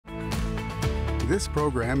This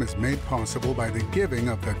program is made possible by the giving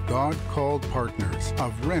of the God-called partners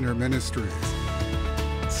of Renner Ministries.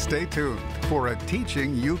 Stay tuned for a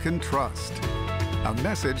teaching you can trust, a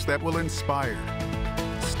message that will inspire,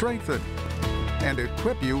 strengthen, and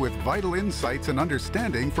equip you with vital insights and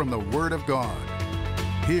understanding from the Word of God.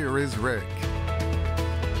 Here is Rick.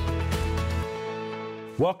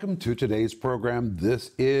 Welcome to today's program.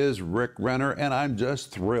 This is Rick Renner, and I'm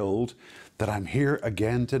just thrilled that I'm here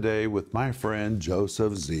again today with my friend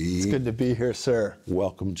Joseph Z. It's good to be here, sir.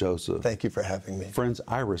 Welcome, Joseph. Thank you for having me. Friends,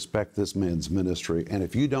 I respect this man's ministry, and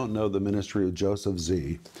if you don't know the ministry of Joseph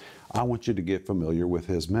Z, I want you to get familiar with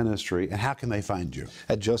his ministry. And how can they find you?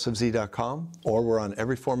 At josephz.com, or we're on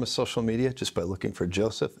every form of social media just by looking for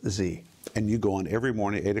Joseph Z. And you go on every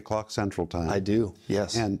morning, 8 o'clock Central Time. I do,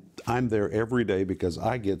 yes. And I'm there every day because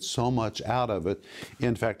I get so much out of it.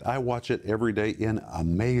 In fact, I watch it every day in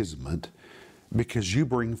amazement because you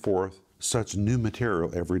bring forth such new material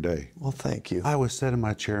every day. Well, thank you. I was sitting in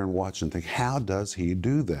my chair and watch and think, how does he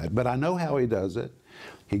do that? But I know how he does it.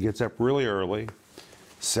 He gets up really early,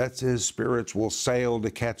 sets his spiritual sail to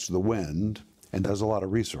catch the wind, and does a lot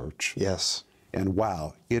of research. Yes. And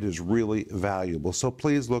wow, it is really valuable. So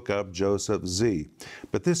please look up Joseph Z.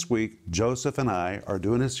 But this week, Joseph and I are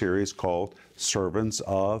doing a series called Servants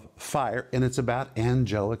of Fire, and it's about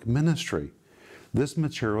angelic ministry. This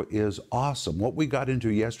material is awesome. What we got into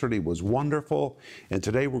yesterday was wonderful, and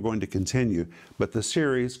today we're going to continue. But the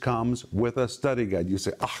series comes with a study guide. You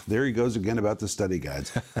say, there he goes again about the study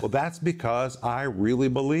guides. Well, that's because I really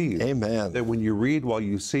believe Amen. That when you read while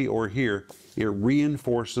you see or hear, it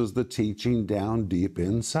reinforces the teaching down deep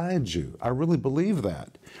inside you. I really believe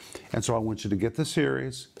that. And so I want you to get the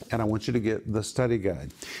series, and I want you to get the study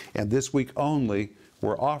guide. And this week only,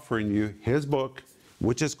 we're offering you his book,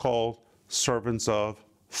 which is called Servants of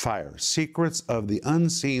Fire, Secrets of the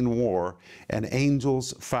Unseen War and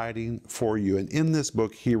Angels Fighting for You. And in this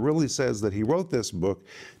book, he really says that he wrote this book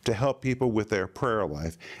to help people with their prayer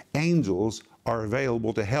life. Angels are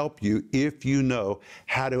available to help you if you know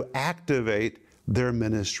how to activate their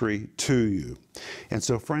ministry to you. And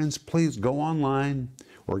so, friends, please go online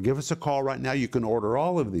or give us a call right now. You can order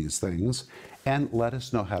all of these things and let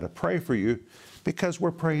us know how to pray for you, because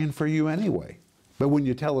we're praying for you anyway. But when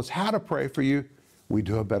you tell us how to pray for you, we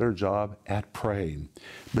do a better job at praying.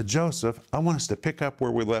 But Joseph, I want us to pick up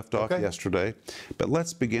where we left off yesterday. But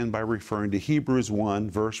let's begin by referring to Hebrews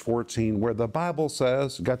 1, verse 14, where the Bible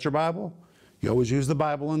says, got your Bible? You always use the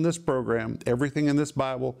Bible in this program. Everything in this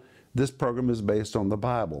Bible, this program is based on the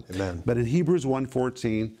Bible. Amen. But in Hebrews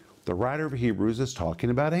 1:14, the writer of Hebrews is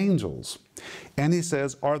talking about angels. And he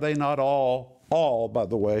says, are they not all, by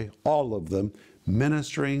the way, all of them,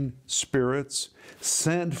 ministering spirits,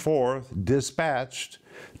 sent forth, dispatched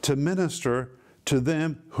to minister to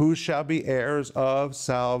them who shall be heirs of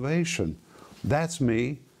salvation? That's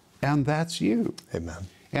me, and that's you. Amen.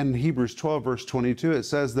 And in Hebrews 12, verse 22, it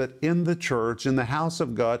says that in the church, in the house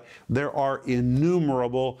of God, there are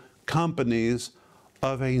innumerable companies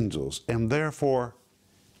of angels. And therefore,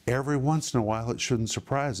 every once in a while, it shouldn't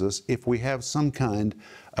surprise us if we have some kind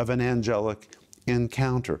of an angelic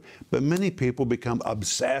encounter. But many people become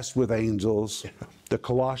obsessed with angels. The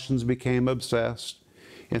Colossians became obsessed.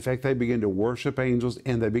 In fact, they began to worship angels,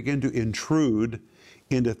 and they began to intrude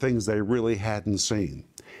into things they really hadn't seen.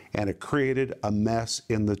 And it created a mess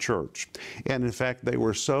in the church. And in fact, they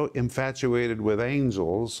were so infatuated with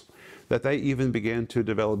angels that they even began to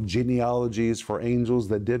develop genealogies for angels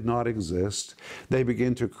that did not exist. They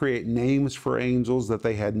began to create names for angels that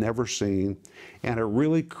they had never seen. And it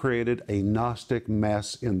really created a Gnostic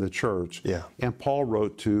mess in the church. Yeah. And Paul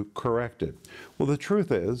wrote to correct it. Well, the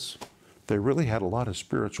truth is, they really had a lot of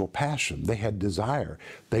spiritual passion. They had desire.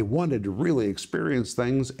 They wanted to really experience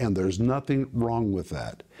things, and there's nothing wrong with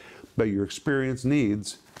that. But your experience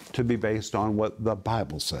needs to be based on what the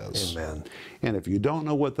Bible says. Amen. And if you don't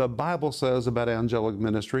know what the Bible says about angelic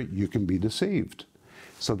ministry, you can be deceived.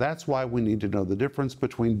 So that's why we need to know the difference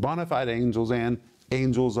between bona fide angels and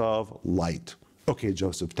angels of light. Okay,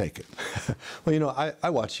 Joseph, take it. Well, you know, I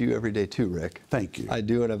watch you every day too, Rick. Thank you. I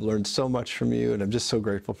do, and I've learned so much from you, and I'm just so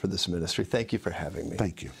grateful for this ministry. Thank you for having me.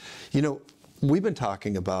 Thank you. You know, we've been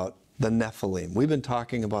talking about the Nephilim. We've been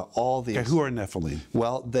talking about all these. Okay, who are Nephilim?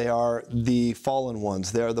 Well, they are the fallen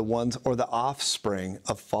ones. They are the ones, or the offspring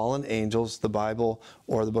of fallen angels. The Bible,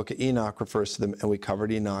 or the book of Enoch, refers to them, and we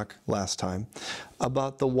covered Enoch last time,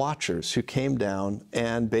 about the Watchers who came down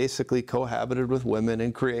and basically cohabited with women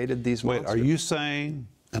and created these monsters. Wait, are you saying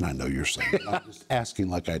and I know you're saying it, I'm just asking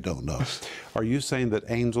like I don't know. Are you saying that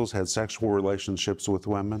angels had sexual relationships with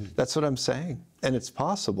women? That's what I'm saying. And it's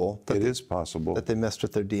possible that It is possible. that they messed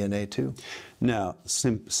with their DNA too. Now,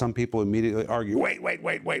 some people immediately argue,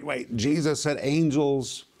 wait. Jesus said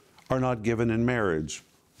angels are not given in marriage.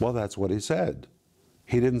 Well, that's what he said.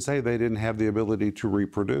 He didn't say they didn't have the ability to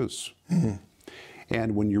reproduce.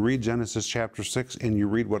 And when you read Genesis chapter 6 and you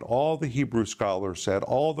read what all the Hebrew scholars said,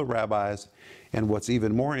 all the rabbis, and what's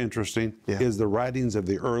even more interesting is the writings of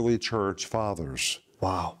the early church fathers.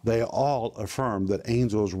 Wow. They all affirmed that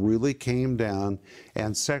angels really came down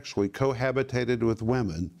and sexually cohabitated with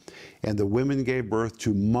women, and the women gave birth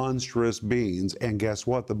to monstrous beings. And guess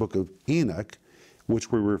what? The book of Enoch,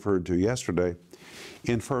 which we referred to yesterday,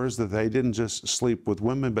 infers that they didn't just sleep with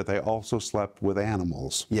women, but they also slept with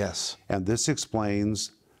animals. Yes. And this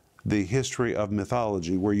explains the history of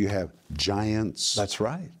mythology, where you have giants. That's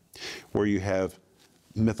right. Where you have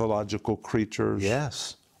mythological creatures.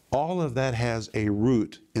 Yes. All of that has a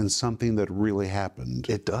root in something that really happened.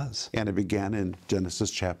 It does. And it began in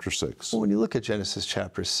Genesis chapter 6. Well, when you look at Genesis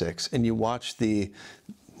chapter 6 and you watch the,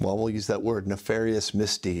 well, we'll use that word, nefarious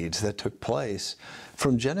misdeeds that took place,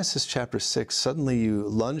 from Genesis chapter 6, suddenly you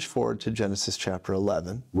lunge forward to Genesis chapter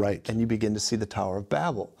 11. Right. And you begin to see the Tower of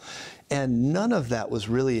Babel. And none of that was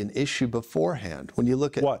really an issue beforehand. When you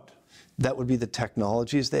look at What? That would be the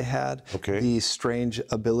technologies they had, the strange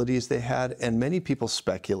abilities they had, and many people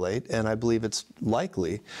speculate, and I believe it's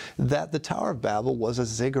likely, that the Tower of Babel was a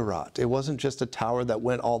ziggurat. It wasn't just a tower that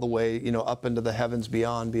went all the way, up into the heavens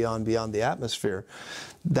beyond the atmosphere.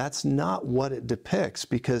 That's not what it depicts,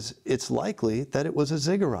 because it's likely that it was a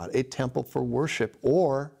ziggurat, a temple for worship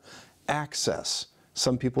or access.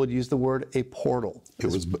 Some people would use the word a portal.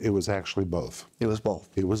 It was actually both. It was both.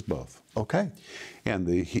 It was both. Okay. And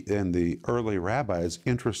the early rabbis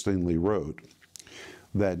interestingly wrote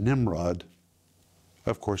that Nimrod,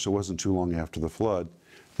 of course it wasn't too long after the flood,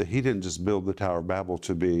 that he didn't just build the Tower of Babel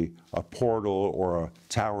to be a portal or a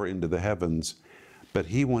tower into the heavens, but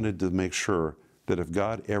he wanted to make sure that if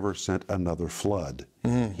God ever sent another flood,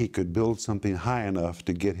 he could build something high enough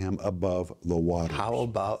to get him above the water. How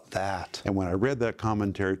about that? And when I read that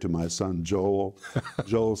commentary to my son Joel,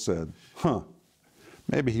 Joel said,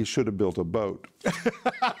 maybe he should have built a boat. He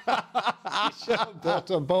should have built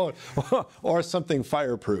a boat or something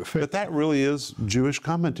fireproof. But that really is Jewish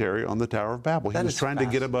commentary on the Tower of Babel. He was trying to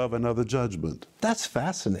get above another judgment. That's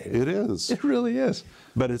fascinating. It is. It really is.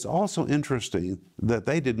 But it's also interesting that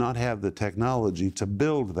they did not have the technology to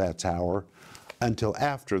build that tower until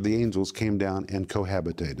after the angels came down and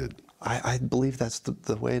cohabitated. I believe that's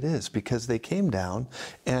the way it is, because they came down,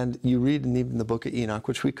 and you read in even the book of Enoch,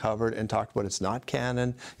 which we covered and talked about, it's not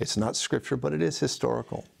canon, it's not scripture, but it is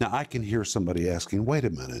historical. Now I can hear somebody asking, wait a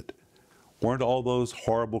minute, weren't all those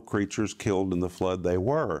horrible creatures killed in the flood? They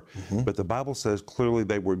were, but the Bible says clearly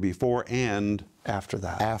they were before and after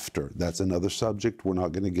that. After. That's another subject. We're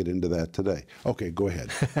not going to get into that today. Okay, go ahead.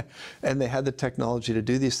 And they had the technology to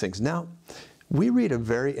do these things. Now, we read a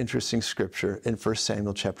very interesting scripture in 1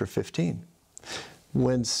 Samuel chapter 15.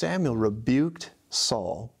 When Samuel rebuked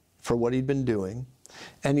Saul for what he'd been doing,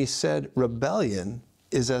 and he said, rebellion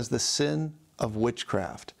is as the sin of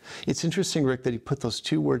witchcraft. It's interesting, Rick, that he put those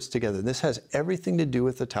two words together. This has everything to do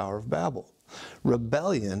with the Tower of Babel.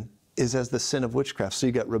 Rebellion is as the sin of witchcraft. So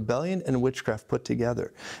you got rebellion and witchcraft put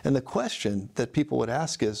together. And the question that people would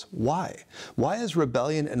ask is, why? Why is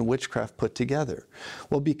rebellion and witchcraft put together?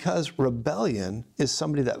 Well, because rebellion is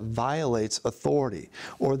somebody that violates authority,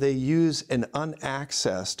 or they use an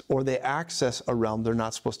unaccessed, or they access a realm they're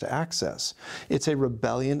not supposed to access. It's a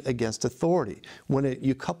rebellion against authority. When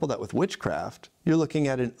you couple that with witchcraft, you're looking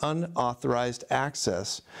at an unauthorized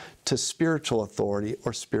access to spiritual authority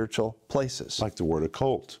or spiritual places. Like the word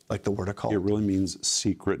occult. Like the word occult. It really means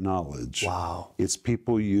secret knowledge. Wow. It's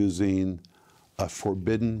people using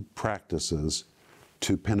forbidden practices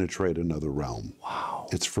to penetrate another realm. Wow.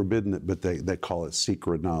 It's forbidden, but they call it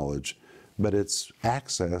secret knowledge. But it's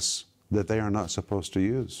access that they are not supposed to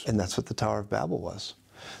use. And that's what the Tower of Babel was.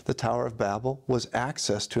 The Tower of Babel was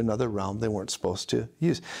access to another realm they weren't supposed to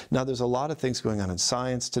use. Now, there's a lot of things going on in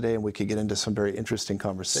science today, and we could get into some very interesting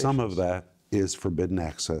conversations. Some of that is forbidden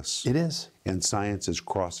access. It is. And science is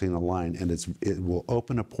crossing a line, and it will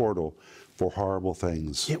open a portal for horrible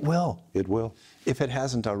things. It will. It will. if it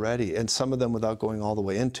hasn't already. And some of them, without going all the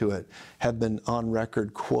way into it, have been on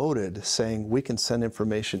record quoted saying we can send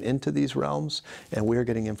information into these realms and we're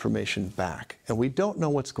getting information back. And we don't know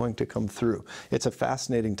what's going to come through. It's a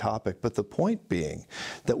fascinating topic, but the point being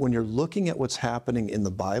that when you're looking at what's happening in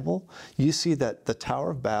the Bible, you see that the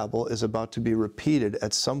Tower of Babel is about to be repeated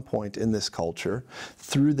at some point in this culture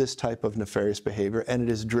through this type of nefarious behavior, and it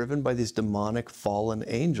is driven by these demonic fallen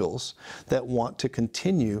angels that want to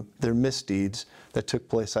continue their misdeeds that took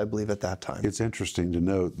place, I believe, at that time. It's interesting to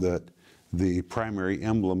note that the primary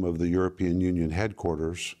emblem of the European Union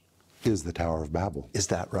headquarters is the Tower of Babel. Is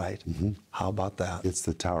that right? Mm-hmm. How about that? It's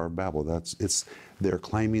the Tower of Babel. They're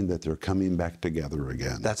claiming that they're coming back together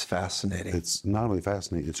again. That's fascinating. It's not only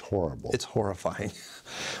fascinating, it's horrible. It's horrifying.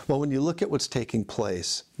 Well, when you look at what's taking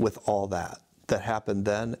place with all that happened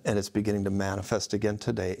then, and it's beginning to manifest again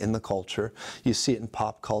today in the culture. You see it in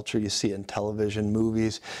pop culture, you see it in television,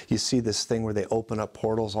 movies, you see this thing where they open up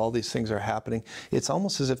portals, all these things are happening. It's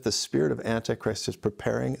almost as if the spirit of Antichrist is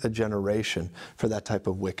preparing a generation for that type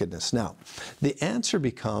of wickedness. Now, the answer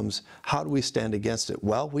becomes, how do we stand against it?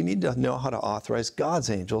 Well, we need to know how to authorize God's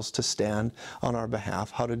angels to stand on our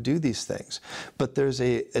behalf, how to do these things. But there's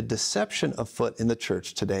a deception afoot in the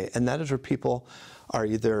church today, and that is where people are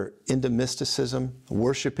either into mysticism,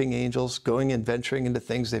 worshiping angels, going and venturing into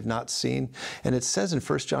things they've not seen. And it says in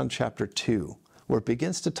 1 John chapter 2, where it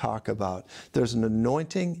begins to talk about there's an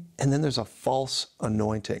anointing and then there's a false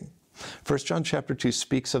anointing. 1 John chapter 2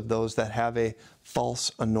 speaks of those that have a false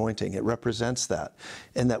anointing. It represents that.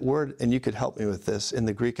 And that word, and you could help me with this, in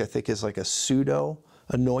the Greek I think is like a pseudo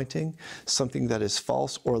anointing, something that is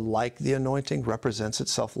false or like the anointing, represents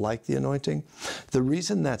itself like the anointing. The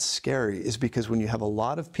reason that's scary is because when you have a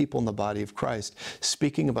lot of people in the body of Christ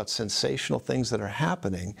speaking about sensational things that are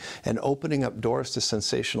happening and opening up doors to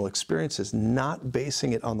sensational experiences, not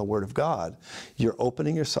basing it on the Word of God, you're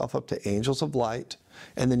opening yourself up to angels of light,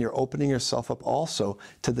 and then you're opening yourself up also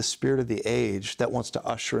to the spirit of the age that wants to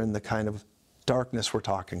usher in the kind of darkness we're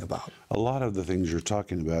talking about. A lot of the things you're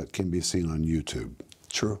talking about can be seen on YouTube.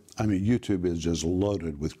 True. I mean, YouTube is just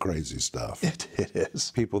loaded with crazy stuff. It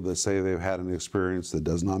is. People that say they've had an experience that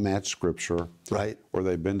does not match Scripture. Right. Or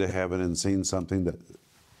they've been to heaven and seen something that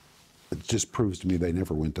it just proves to me they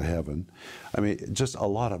never went to heaven. I mean, just a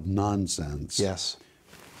lot of nonsense. Yes.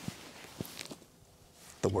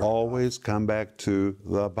 The Word. Always come back to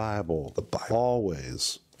the Bible. The Bible.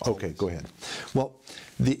 Always. Okay, go ahead. Well,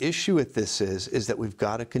 the issue with this is that we've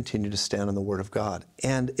got to continue to stand on the Word of God.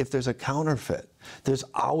 And if there's a counterfeit, there's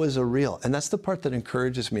always a real. And that's the part that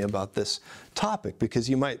encourages me about this topic,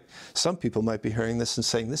 because some people might be hearing this and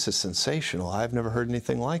saying, this is sensational. I've never heard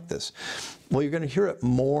anything like this. Well, you're going to hear it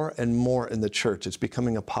more and more in the church. It's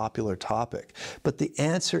becoming a popular topic. But the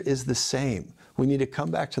answer is the same. We need to come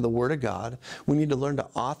back to the Word of God. We need to learn to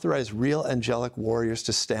authorize real angelic warriors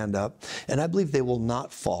to stand up. And I believe they will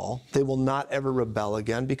not fall. They will not ever rebel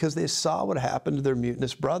again, because they saw what happened to their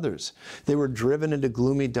mutinous brothers. They were driven into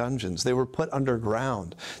gloomy dungeons. They were put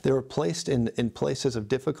underground. They were placed in places of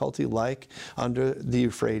difficulty, like under the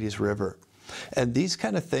Euphrates River. And these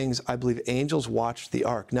kind of things, I believe angels watched the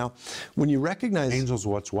ark. Now, when you recognize... Angels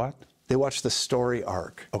watch what? They watch the story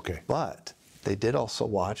ark. Okay. But they did also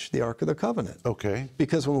watch the Ark of the Covenant. Okay.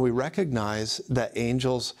 Because when we recognize that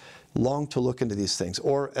angels long to look into these things,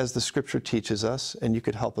 or as the Scripture teaches us, and you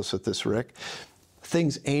could help us with this, Rick,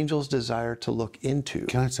 things angels desire to look into.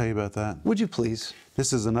 Can I tell you about that? Would you please?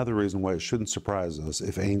 This is another reason why it shouldn't surprise us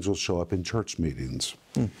if angels show up in church meetings.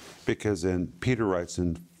 Because Peter writes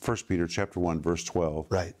in 1 Peter chapter 1, verse 12,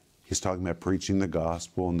 right. He's talking about preaching the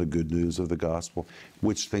gospel and the good news of the gospel,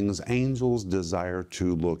 which things angels desire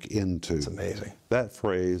to look into. It's amazing. That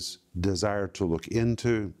phrase, desire to look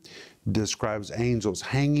into, describes angels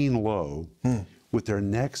hanging low with their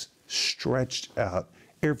necks stretched out,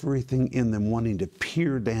 everything in them wanting to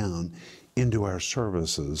peer down into our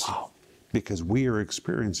services. Wow. Because we are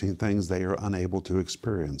experiencing things they are unable to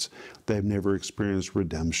experience. They've never experienced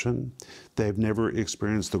redemption. They've never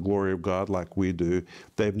experienced the glory of God like we do.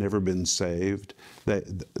 They've never been saved.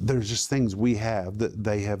 There's just things we have that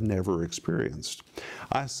they have never experienced.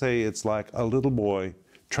 I say it's like a little boy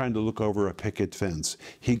trying to look over a picket fence.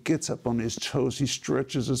 He gets up on his toes, he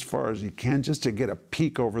stretches as far as he can just to get a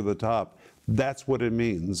peek over the top. That's what it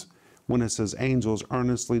means when it says angels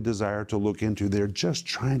earnestly desire to look into. They're just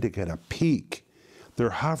trying to get a peek. They're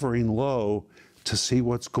hovering low to see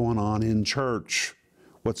what's going on in church,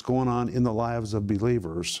 what's going on in the lives of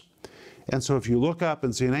believers. And so if you look up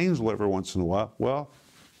and see an angel every once in a while, well,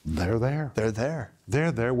 they're there. They're there.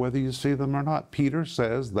 They're there whether you see them or not. Peter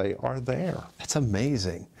says they are there. That's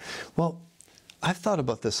amazing. Well, I've thought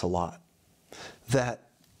about this a lot. that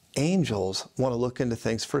angels want to look into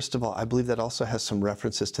things. First of all, I believe that also has some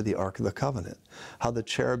references to the Ark of the Covenant, how the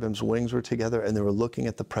cherubim's wings were together and they were looking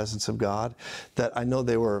at the presence of God. That I know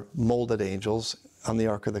they were molded angels on the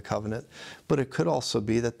Ark of the Covenant, but it could also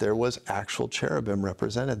be that there was actual cherubim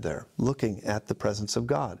represented there, looking at the presence of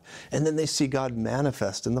God. And then they see God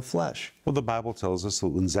manifest in the flesh. Well, the Bible tells us that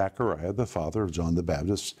when Zechariah, the father of John the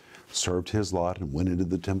Baptist, served his lot and went into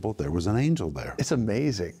the temple, there was an angel there. It's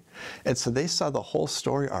amazing. And so they saw the whole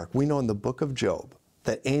story arc. We know in the book of Job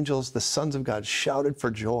that angels, the sons of God, shouted for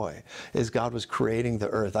joy as God was creating the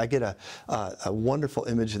earth. I get a wonderful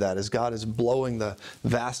image of that as God is blowing the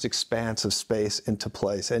vast expanse of space into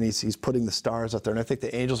place, and he's putting the stars out there. And I think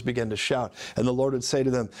the angels began to shout, and the Lord would say to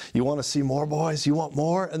them, "You want to see more, boys? You want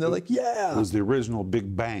more?" And they're like, "Yeah." It was the original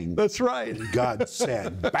Big Bang. That's right. God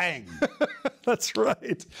said, "Bang." That's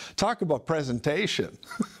right. Talk about presentation.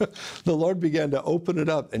 The Lord began to open it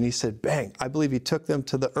up, and he said, bang. I believe he took them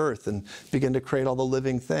to the earth and began to create all the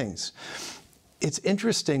living things. It's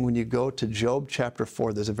interesting when you go to Job chapter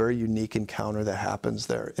 4, there's a very unique encounter that happens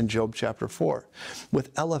there in Job chapter 4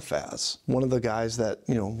 with Eliphaz, one of the guys that,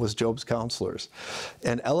 was Job's counselors.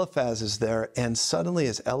 And Eliphaz is there, and suddenly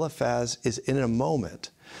as Eliphaz is in a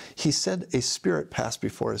moment, he said a spirit passed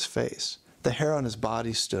before his face. The hair on his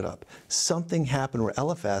body stood up. Something happened where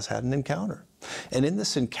Eliphaz had an encounter. And in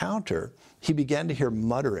this encounter, he began to hear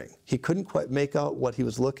muttering. He couldn't quite make out what he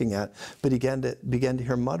was looking at, but he began to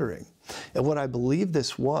hear muttering. And what I believe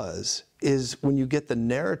this was, is when you get the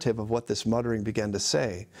narrative of what this muttering began to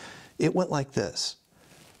say, it went like this.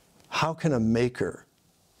 How can a maker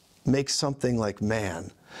make something like man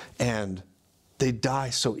and they die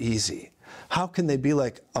so easy? How can they be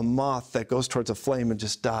like a moth that goes towards a flame and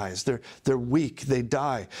just dies? They're weak, they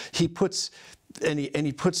die. He puts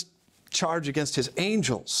charge against his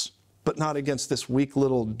angels, but not against this weak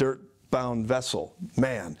little dirt-bound vessel,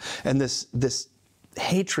 man. And this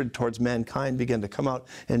hatred towards mankind began to come out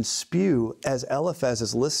and spew as Eliphaz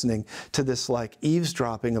is listening to this like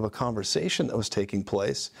eavesdropping of a conversation that was taking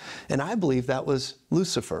place. And I believe that was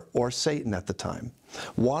Lucifer or Satan at the time,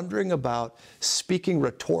 wandering about speaking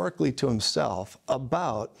rhetorically to himself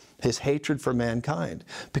about his hatred for mankind.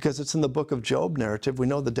 Because it's in the book of Job narrative, we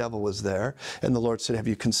know the devil was there, and the Lord said, have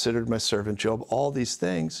you considered my servant Job? All these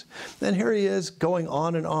things. And here he is going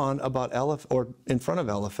on and on about in front of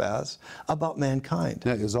Eliphaz, about mankind.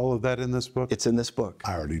 Now, is all of that in this book? It's in this book.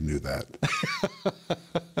 I already knew that.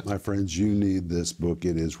 My friends, you need this book.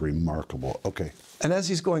 It is remarkable. Okay. And as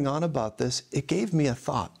he's going on about this, it gave me a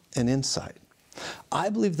thought, an insight. I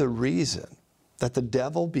believe the reason that the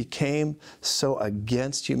devil became so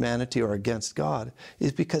against humanity or against God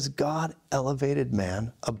is because God elevated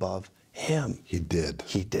man above him. He did.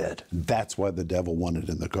 He did. That's why the devil wanted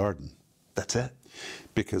in the garden. That's it.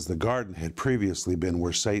 Because the garden had previously been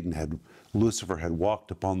where Lucifer had walked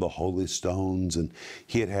upon the holy stones, and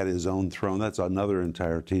he had had his own throne. That's another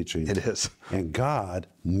entire teaching. It is. And God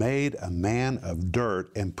made a man of dirt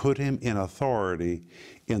and put him in authority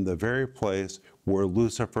in the very place where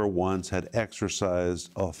Lucifer once had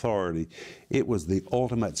exercised authority. It was the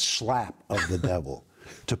ultimate slap of the devil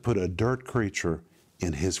to put a dirt creature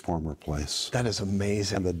in his former place. That is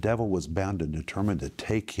amazing. And the devil was bound and determined to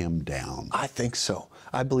take him down. I think so.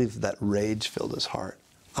 I believe that rage filled his heart.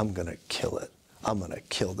 I'm going to kill it. I'm going to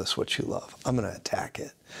kill this what you love. I'm going to attack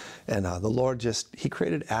it. And the Lord he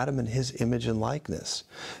created Adam in his image and likeness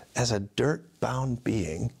as a dirt-bound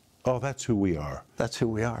being. Oh, that's who we are. That's who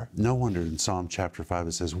we are. No wonder in Psalm chapter 5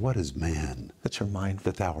 it says, what is man that you're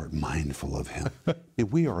mindful, that thou art mindful of him?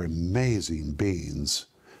 We are amazing beings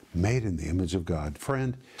made in the image of God.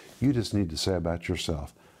 Friend, you just need to say about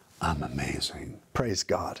yourself, I'm amazing. Praise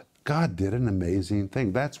God. God did an amazing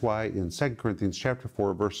thing. That's why in 2 Corinthians chapter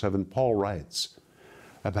 4, verse 7, Paul writes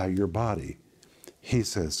about your body. He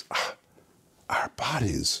says, our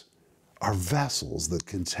bodies are vessels that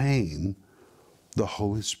contain the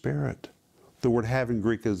Holy Spirit. The word have in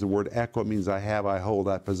Greek is the word echo. It means I have, I hold,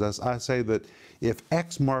 I possess. I say that if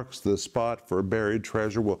X marks the spot for a buried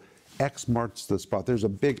treasure, well, X marks the spot. There's a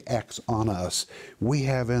big X on us. We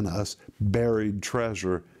have in us buried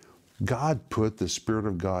treasure. God put the Spirit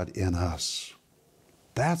of God in us.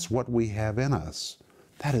 That's what we have in us.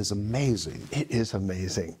 That is amazing. It is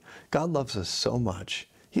amazing. God loves us so much.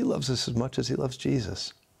 He loves us as much as he loves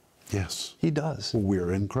Jesus. Yes. He does.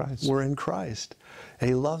 We're in Christ. We're in Christ. And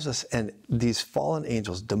He loves us. And these fallen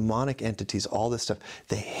angels, demonic entities, all this stuff,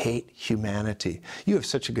 they hate humanity. You have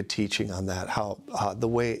such a good teaching on that, how the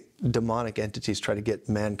way demonic entities try to get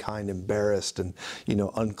mankind embarrassed and,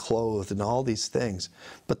 unclothed and all these things.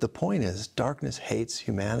 But the point is, darkness hates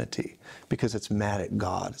humanity because it's mad at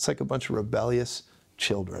God. It's like a bunch of rebellious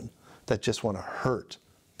children that just want to hurt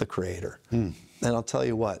the Creator. And I'll tell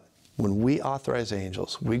you what, when we authorize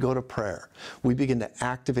angels, we go to prayer, we begin to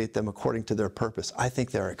activate them according to their purpose. I think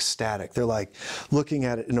they're ecstatic. They're like looking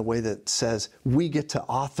at it in a way that says, we get to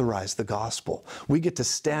authorize the gospel. We get to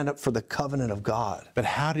stand up for the covenant of God. But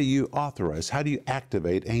how do you authorize? How do you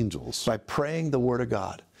activate angels? By praying the word of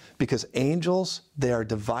God. Because angels, they are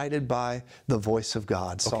divided by the voice of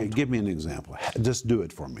God. Okay, give me an example. Just do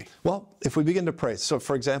it for me. Well, if we begin to pray, so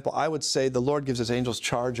for example, I would say the Lord gives His angels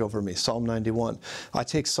charge over me, Psalm 91. I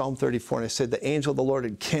take Psalm 34 and I say, the angel of the Lord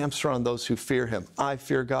encamps around those who fear Him. I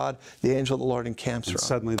fear God, the angel of the Lord encamps around.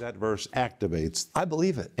 Suddenly that verse activates. I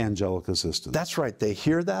believe it. Angelic assistance. That's right. They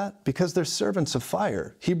hear that because they're servants of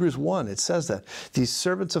fire. Hebrews 1, it says that. These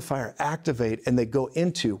servants of fire activate and they go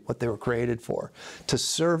into what they were created for, to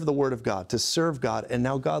serve the Word of God, to serve God, and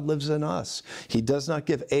now God lives in us. He does not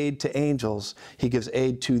give aid to angels. He gives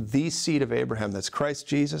aid to the seed of Abraham. That's Christ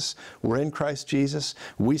Jesus. We're in Christ Jesus.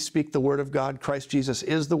 We speak the Word of God. Christ Jesus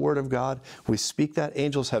is the Word of God. We speak that.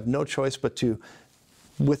 Angels have no choice but to,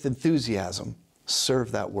 with enthusiasm,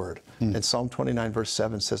 serve that word. And Psalm 29 verse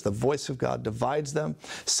 7 says, the voice of God divides them,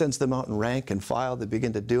 sends them out in rank and file. They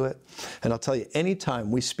begin to do it. And I'll tell you, anytime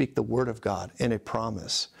we speak the Word of God in a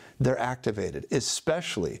promise, they're activated,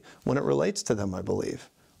 especially when it relates to them, I believe.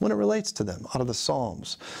 When it relates to them, out of the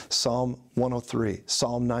Psalms, Psalm 103,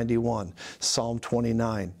 Psalm 91, Psalm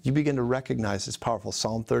 29, you begin to recognize it's powerful.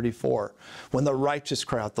 Psalm 34, when the righteous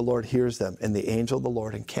cry out, the Lord hears them, and the angel of the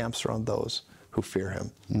Lord encamps around those who fear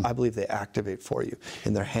Him. I believe they activate for you.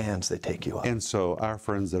 In their hands, they take you up. And so our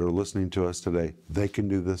friends that are listening to us today, they can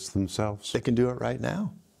do this themselves? They can do it right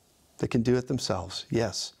now. They can do it themselves,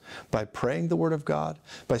 yes. By praying the Word of God,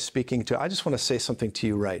 by speaking to. I just want to say something to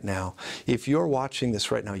you right now. If you're watching this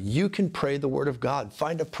right now, you can pray the Word of God.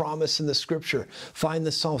 Find a promise in the Scripture. Find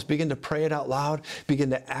the Psalms. Begin to pray it out loud. Begin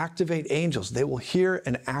to activate angels. They will hear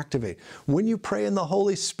and activate. When you pray in the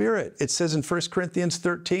Holy Spirit, it says in 1 Corinthians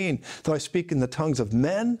 13, though I speak in the tongues of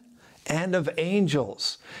men and of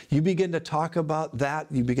angels. You begin to talk about that.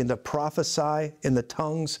 You begin to prophesy in the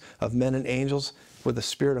tongues of men and angels with the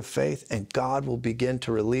spirit of faith, and God will begin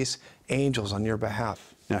to release angels on your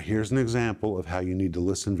behalf. Now, here's an example of how you need to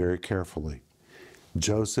listen very carefully.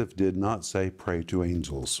 Joseph did not say, pray to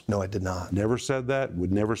angels. No, I did not. Never said that,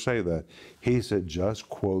 would never say that. He said, just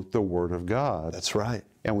quote the Word of God. That's right.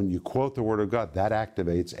 And when you quote the Word of God, that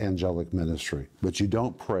activates angelic ministry. But you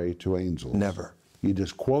don't pray to angels. Never. You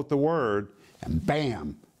just quote the Word, and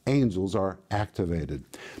bam, angels are activated.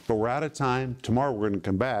 But we're out of time. Tomorrow we're going to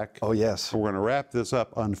come back. Oh, yes. We're going to wrap this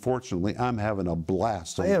up. Unfortunately, I'm having a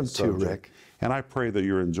blast on I am this too, subject. Rick. And I pray that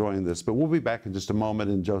you're enjoying this. But we'll be back in just a moment,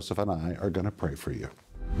 and Joseph and I are going to pray for you.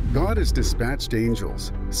 God has dispatched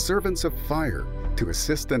angels, servants of fire, to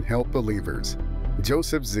assist and help believers.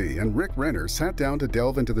 Joseph Z and Rick Renner sat down to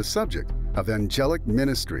delve into the subject of angelic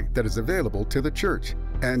ministry that is available to the church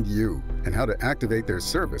and you, and how to activate their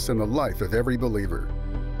service in the life of every believer.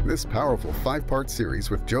 This powerful 5-part series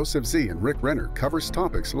with Joseph Z and Rick Renner covers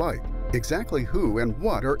topics like exactly who and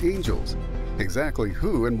what are angels, exactly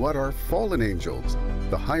who and what are fallen angels,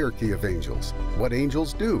 the hierarchy of angels, what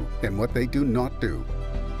angels do and what they do not do.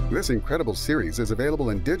 This incredible series is available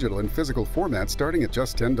in digital and physical formats starting at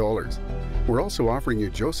just $10. We're also offering you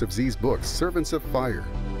Joseph Z's books, Servants of Fire,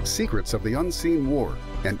 Secrets of the Unseen War,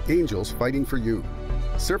 and Angels Fighting for You.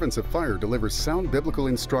 Servants of Fire delivers sound biblical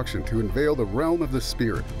instruction to unveil the realm of the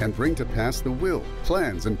Spirit and bring to pass the will,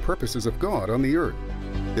 plans, and purposes of God on the earth.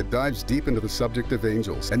 It dives deep into the subject of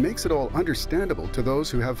angels and makes it all understandable to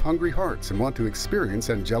those who have hungry hearts and want to experience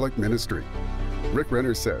angelic ministry. Rick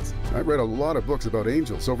Renner says, I've read a lot of books about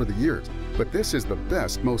angels over the years, but this is the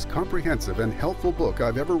best, most comprehensive and helpful book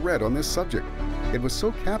I've ever read on this subject. It was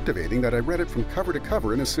so captivating that I read it from cover to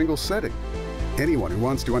cover in a single setting. Anyone who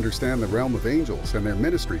wants to understand the realm of angels and their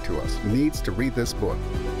ministry to us needs to read this book.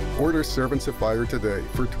 Order Servants of Fire today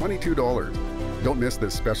for $22. Don't miss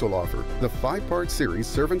this special offer, the 5-part series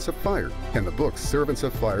Servants of Fire and the book Servants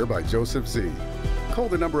of Fire by Joseph Z. Call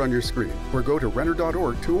the number on your screen or go to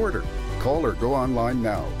renner.org to order. Call or go online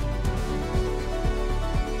now.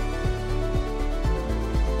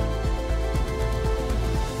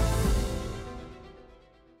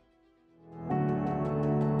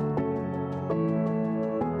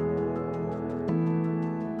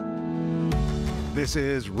 This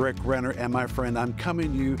is Rick Renner, and my friend, I'm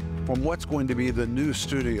coming to you from what's going to be the new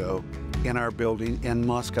studio in our building in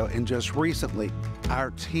Moscow. And just recently,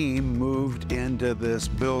 our team moved into this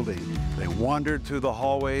building. They wandered through the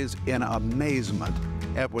hallways in amazement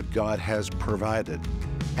at what God has provided.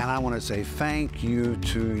 And I want to say thank you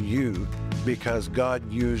to you, because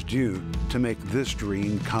God used you to make this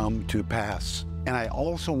dream come to pass. And I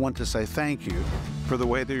also want to say thank you for the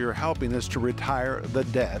way that you're helping us to retire the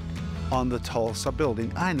debt on the Tulsa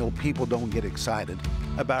building. I know people don't get excited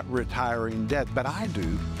about retiring debt, but I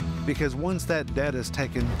do, because once that debt is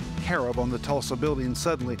taken care of on the Tulsa building,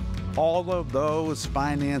 suddenly all of those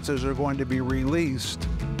finances are going to be released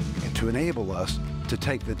and to enable us to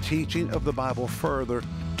take the teaching of the Bible further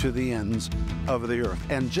to the ends of the earth.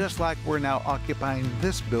 And just like we're now occupying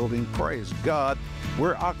this building, praise God,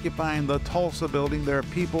 we're occupying the Tulsa building. There are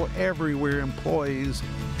people everywhere, employees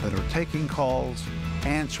that are taking calls,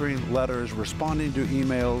 answering letters, responding to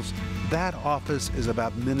emails. That office is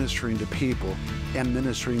about ministering to people and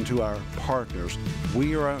ministering to our partners.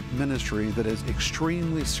 We are a ministry that is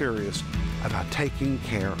extremely serious about taking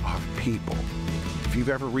care of people. If you've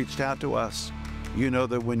ever reached out to us, you know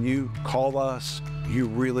that when you call us, you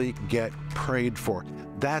really get prayed for.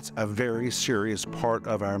 That's a very serious part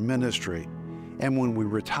of our ministry. And when we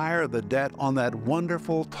retire the debt on that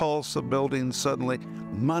wonderful Tulsa building, suddenly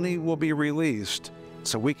money will be released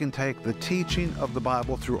so we can take the teaching of the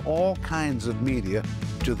Bible through all kinds of media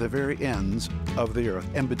to the very ends of the earth.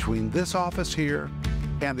 And between this office here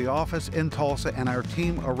and the office in Tulsa and our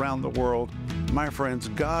team around the world, my friends,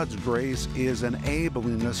 God's grace is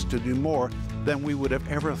enabling us to do more than we would have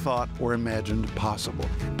ever thought or imagined possible.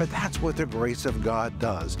 But that's what the grace of God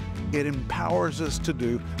does. It empowers us to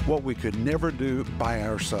do what we could never do by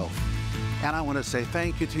ourselves. And I want to say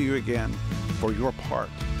thank you to you again for your part.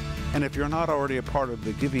 And if you're not already a part of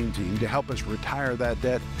the giving team to help us retire that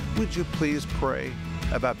debt, would you please pray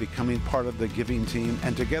about becoming part of the giving team?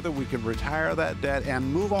 And together we can retire that debt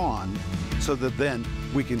and move on, so that then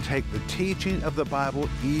we can take the teaching of the Bible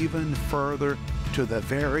even further to the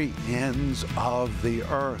very ends of the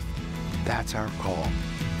earth. That's our call.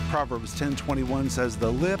 Proverbs 10:21 says,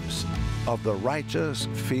 "The lips of the righteous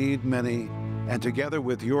feed many," and together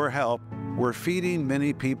with your help, we're feeding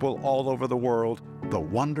many people all over the world the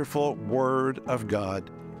wonderful Word of God.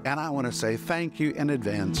 And I want to say thank you in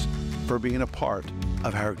advance for being a part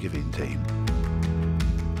of our giving team.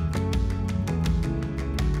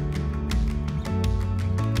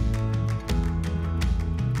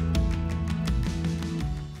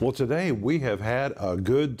 Well, today we have had a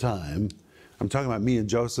good time. I'm talking about me and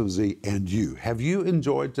Joseph Z and you. Have you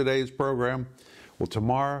enjoyed today's program? Well,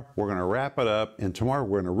 tomorrow we're going to wrap it up, and tomorrow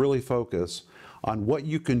we're going to really focus on what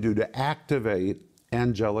you can do to activate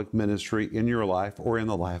angelic ministry in your life or in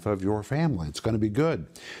the life of your family. It's going to be good.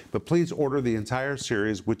 But please order the entire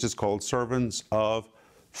series, which is called Servants of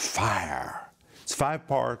Fire. It's 5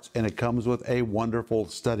 parts, and it comes with a wonderful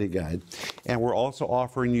study guide. And we're also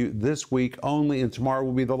offering you this week only, and tomorrow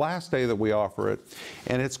will be the last day that we offer it.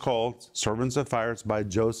 And it's called Servants of Fire. It's by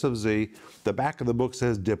Joseph Z. The back of the book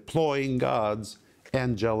says, Deploying God's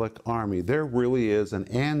Angelic Army. There really is an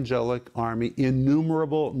angelic army,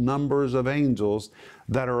 innumerable numbers of angels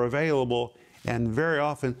that are available, and very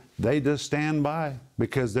often they just stand by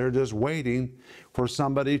because they're just waiting for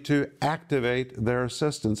somebody to activate their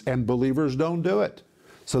assistance, and believers don't do it.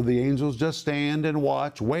 So the angels just stand and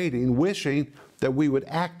watch, waiting, wishing that we would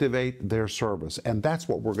activate their service. And that's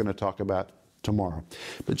what we're going to talk about tomorrow.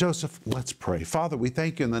 But Joseph, let's pray. Father, we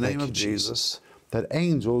thank you in the name of Jesus that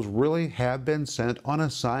angels really have been sent on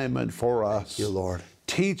assignment for us. Thank you, Lord.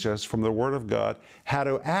 Teach us from the Word of God how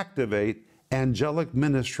to activate angelic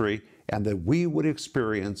ministry, and that we would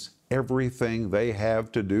experience everything they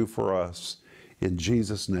have to do for us. In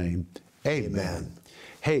Jesus' name, amen.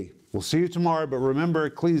 Hey, we'll see you tomorrow, but remember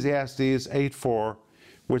Ecclesiastes 8:4,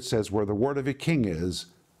 which says, where the word of a king is,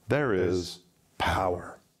 there is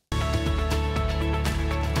power.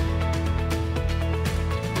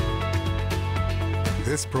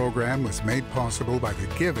 This program was made possible by the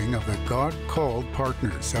giving of the God-called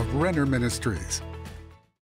partners of Renner Ministries.